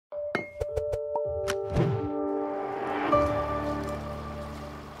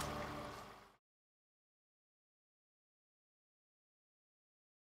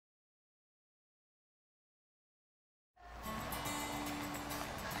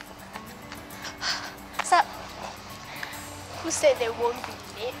said they won't be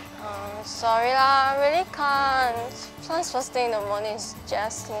late? Sorry lah, I really can't. Plants first thing in the morning is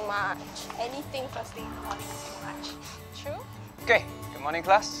just too much. Anything first thing in the morning is too much. True? Okay, good morning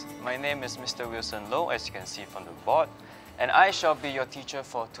class. My name is Mr. Wilson Low, as you can see from the board, and I shall be your teacher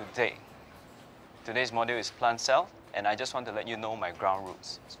for today. Today's module is plant cell, and I just want to let you know my ground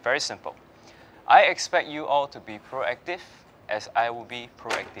rules. It's very simple. I expect you all to be proactive, as I will be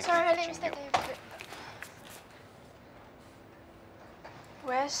proactively teaching you. David.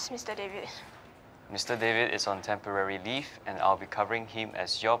 Where's Mr. David? Mr. David is on temporary leave, and I'll be covering him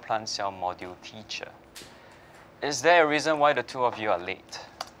as your plant cell module teacher. Is there a reason why the two of you are late?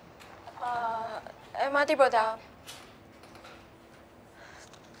 MRT broke down.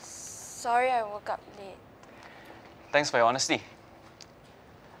 Sorry I woke up late. Thanks for your honesty.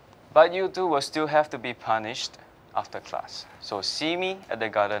 But you two will still have to be punished after class. So see me at the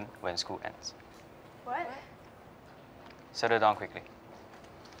garden when school ends. What? Settle down quickly.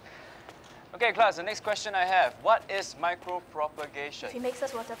 Okay, class, the next question I have. What is micropropagation? If he makes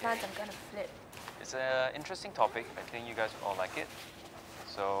us water plants, I'm gonna flip. It's an interesting topic. I think you guys will all like it.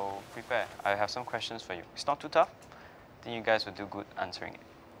 So prepare. I have some questions for you. It's not too tough. I think you guys will do good answering it.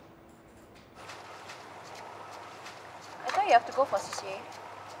 I thought you have to go for CCA.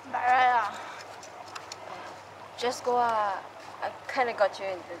 But right Just go I kinda got you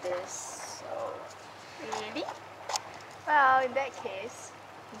into this, so... Really? Well, in that case,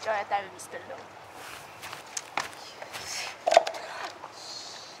 enjoy your time with Mr. Low.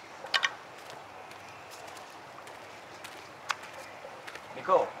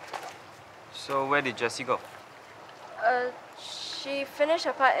 Nicole, so where did Jessie go? She finished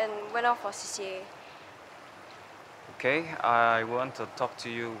her part and went out for CCA. Okay, I want to talk to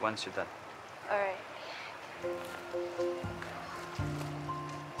you once you're done. Alright.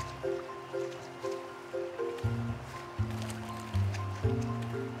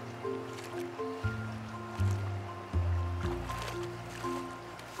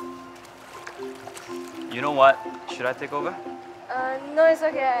 You know what? Should I take over? No, it's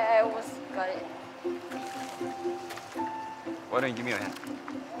okay. I almost got it. Why don't you give me your hand?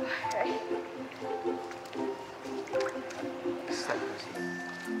 Right. Step, please.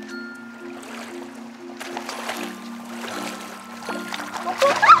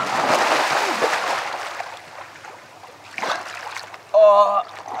 Oh!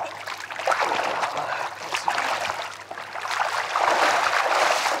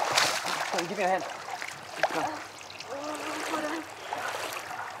 Come on, give me your hand. Come. Hold on.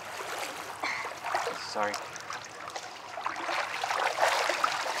 Sorry.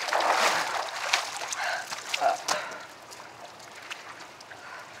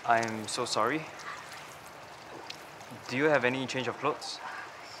 I'm so sorry. Do you have any change of clothes?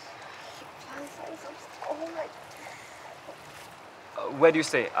 Oh my... Where do you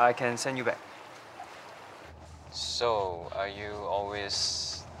stay? I can send you back. So, are you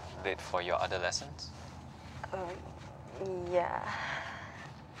always late for your other lessons? Yeah.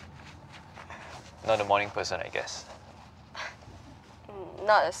 Not a morning person, I guess.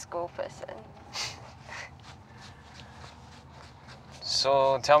 Not a school person.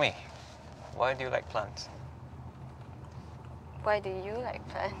 So, tell me, why do you like plants? Why do you like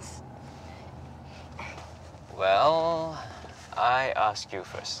plants? Well, I ask you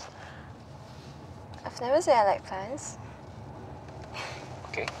first. I've never said I like plants.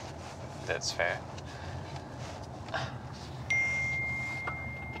 Okay, that's fair.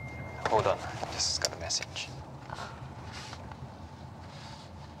 Hold on, I just got a message.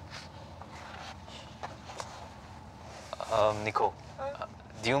 Nicole,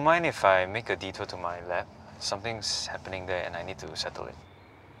 do you mind if I make a detour to my lab? Something's happening there and I need to settle it.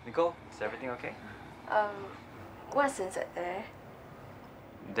 Nicole, is everything okay? What's inside there?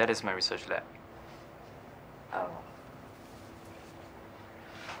 That is my research lab. Oh.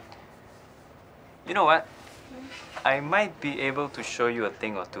 You know what? I might be able to show you a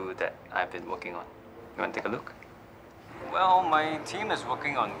thing or two that I've been working on. You want to take a look? Well, my team is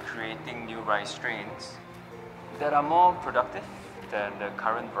working on creating new rice strains that are more productive than the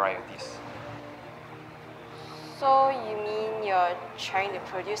current varieties. So you mean you're trying to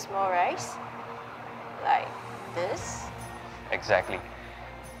produce more rice? Like this? Exactly.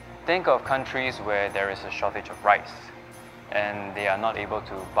 Think of countries where there is a shortage of rice and they are not able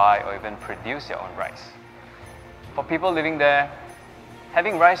to buy or even produce their own rice. For people living there,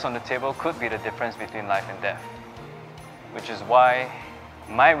 having rice on the table could be the difference between life and death, which is why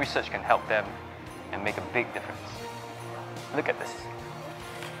my research can help them and make a big difference. Look at this.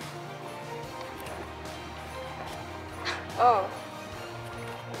 Oh.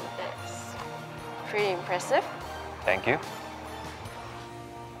 That's pretty impressive. Thank you.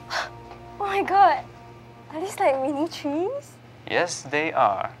 my god! Are these like mini trees? Yes, they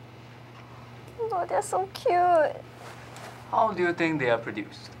are. Oh, they're so cute. How do you think they are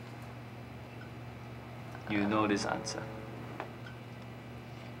produced? You know this answer.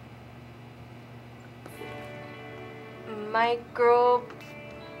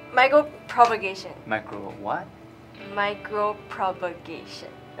 Micropropagation. Micro what? Micropropagation.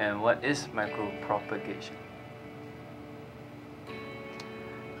 And what is micropropagation?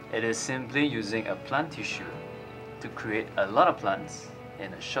 It is simply using a plant tissue to create a lot of plants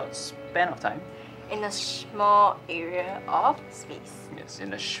in a short span of time. In a small area of space. Yes,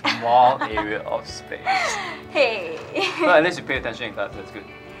 in a small area of space. Hey! Well, at least you pay attention in class, that's good.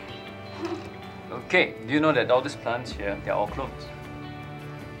 Okay, do you know that all these plants here, they're all clones?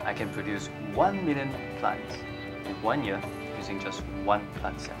 I can produce 1 million plants in 1 year using just one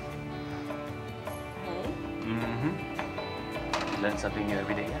plant cell. Really? You learn something new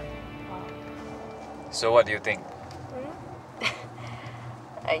every day, yeah? Wow. So what do you think?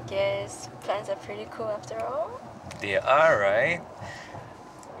 I guess plants are pretty cool after all. They are, right?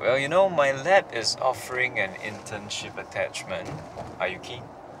 Well, you know, my lab is offering an internship attachment. Are you keen?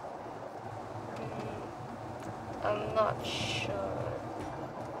 I'm not sure.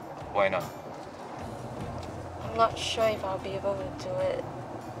 Why not? I'm not sure if I'll be able to do it.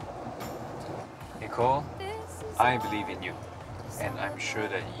 Nicole, I believe in you. And I'm sure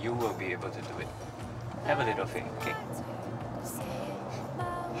that you will be able to do it. Have a little faith, okay?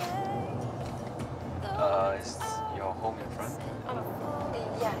 Is your home in front?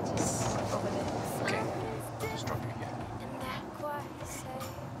 Yeah, just over there. Okay, I'll just drop you here.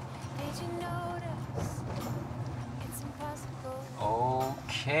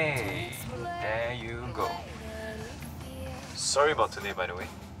 Okay, there you go. Sorry about today, by the way.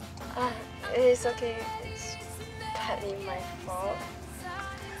 It's okay. It's partly my fault.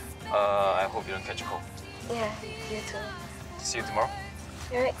 I hope you don't catch a cold. Yeah, you too. See you tomorrow.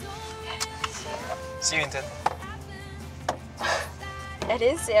 Alright. See you, intern. I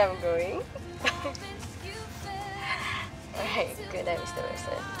didn't say I'm going. Alright, good night, Mr.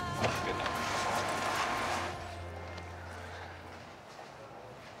 Wilson. Good night.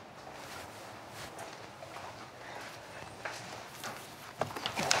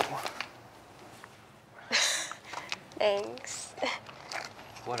 Thanks.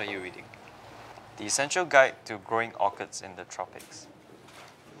 What are you reading? The Essential Guide to Growing Orchids in the Tropics.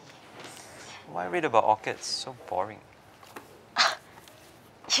 Why read about orchids? So boring.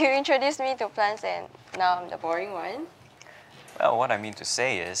 You introduced me to plants and now I'm the boring one. Well, what I mean to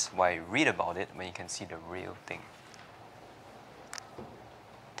say is, why read about it when you can see the real thing?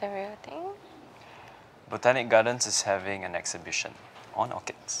 The real thing? Botanic Gardens is having an exhibition on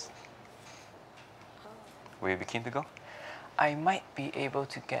orchids. Will you be keen to go? I might be able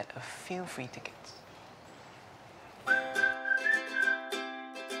to get a few free tickets.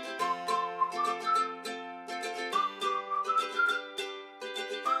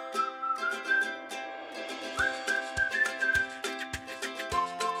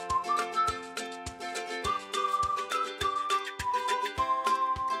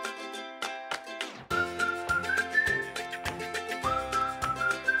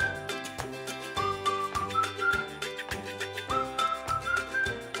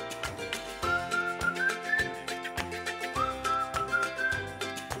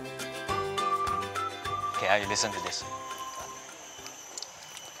 Okay, you listen to this.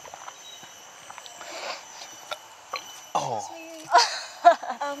 Oh.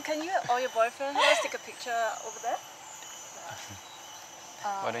 Can you or your boyfriend let's take a picture over there?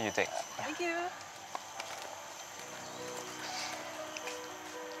 Why don't you take? Thank you.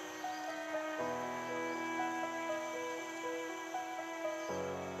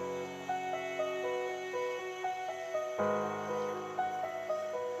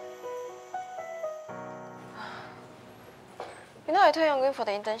 You know, I told you I'm going for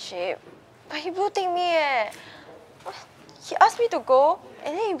the internship, but he blue tick me eh. He asked me to go,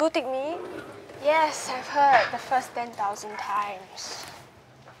 and then he blue tick me. Yes, I've heard the first 10,000 times.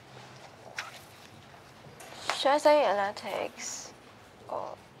 Should I send you another text?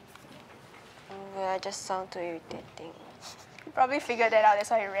 Or will I just sound too irritating? You probably figured that out, that's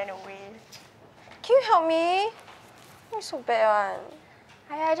why you ran away. Can you help me? You're so bad one.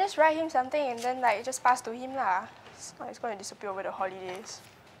 I just write him something and then like just pass to him lah. It's not, it's going to disappear over the holidays.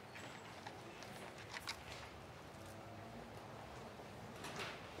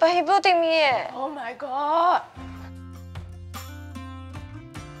 But he blue tick me eh. Oh my god!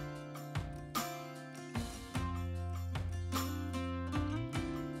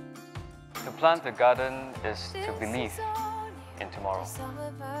 To plant a garden is to believe. in tomorrow.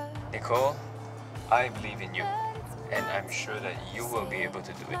 Nicole, I believe in you, and I'm sure that you will be able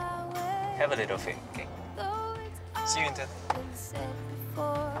to do it. Have a little faith, okay? See you in 10.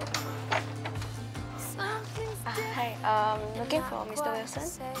 Hi, looking for Mr. Wilson.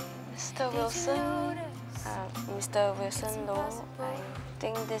 Mr. Wilson? Mr. Wilson Low, I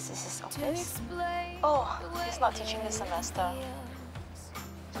think this is his office. Oh, he's not teaching this semester.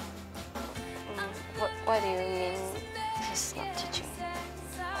 What do you mean he's not teaching?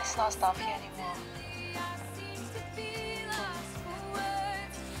 He's not staff here anymore.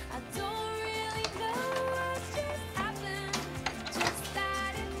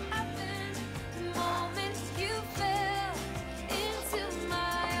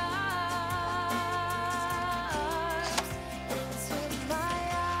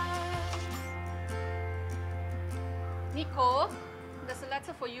 Nico, there's a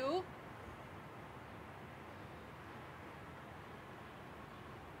letter for you.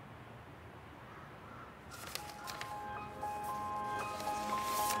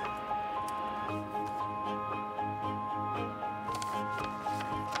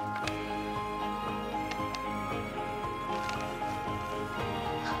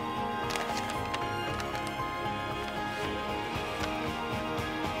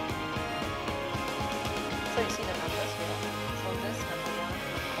 So you see the numbers here. So this number 1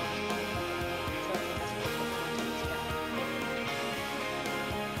 so it has to be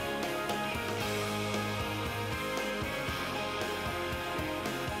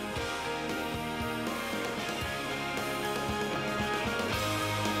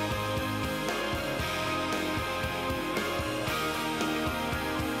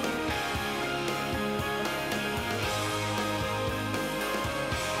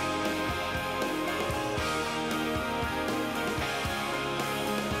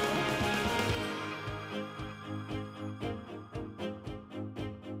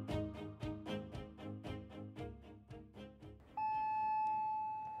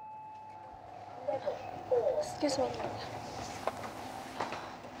Excuse me.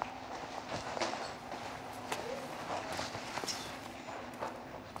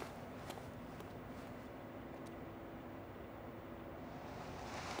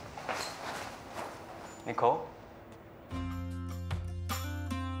 Nicole?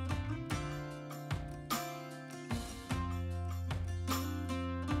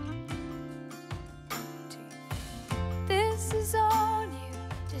 This is all new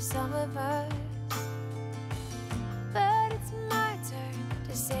to some of us, but it's my turn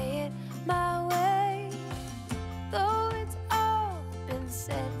to say it my way. Though it's all been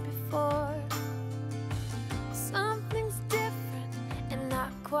said before, something's different and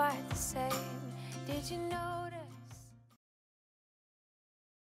not quite the same. Did you notice?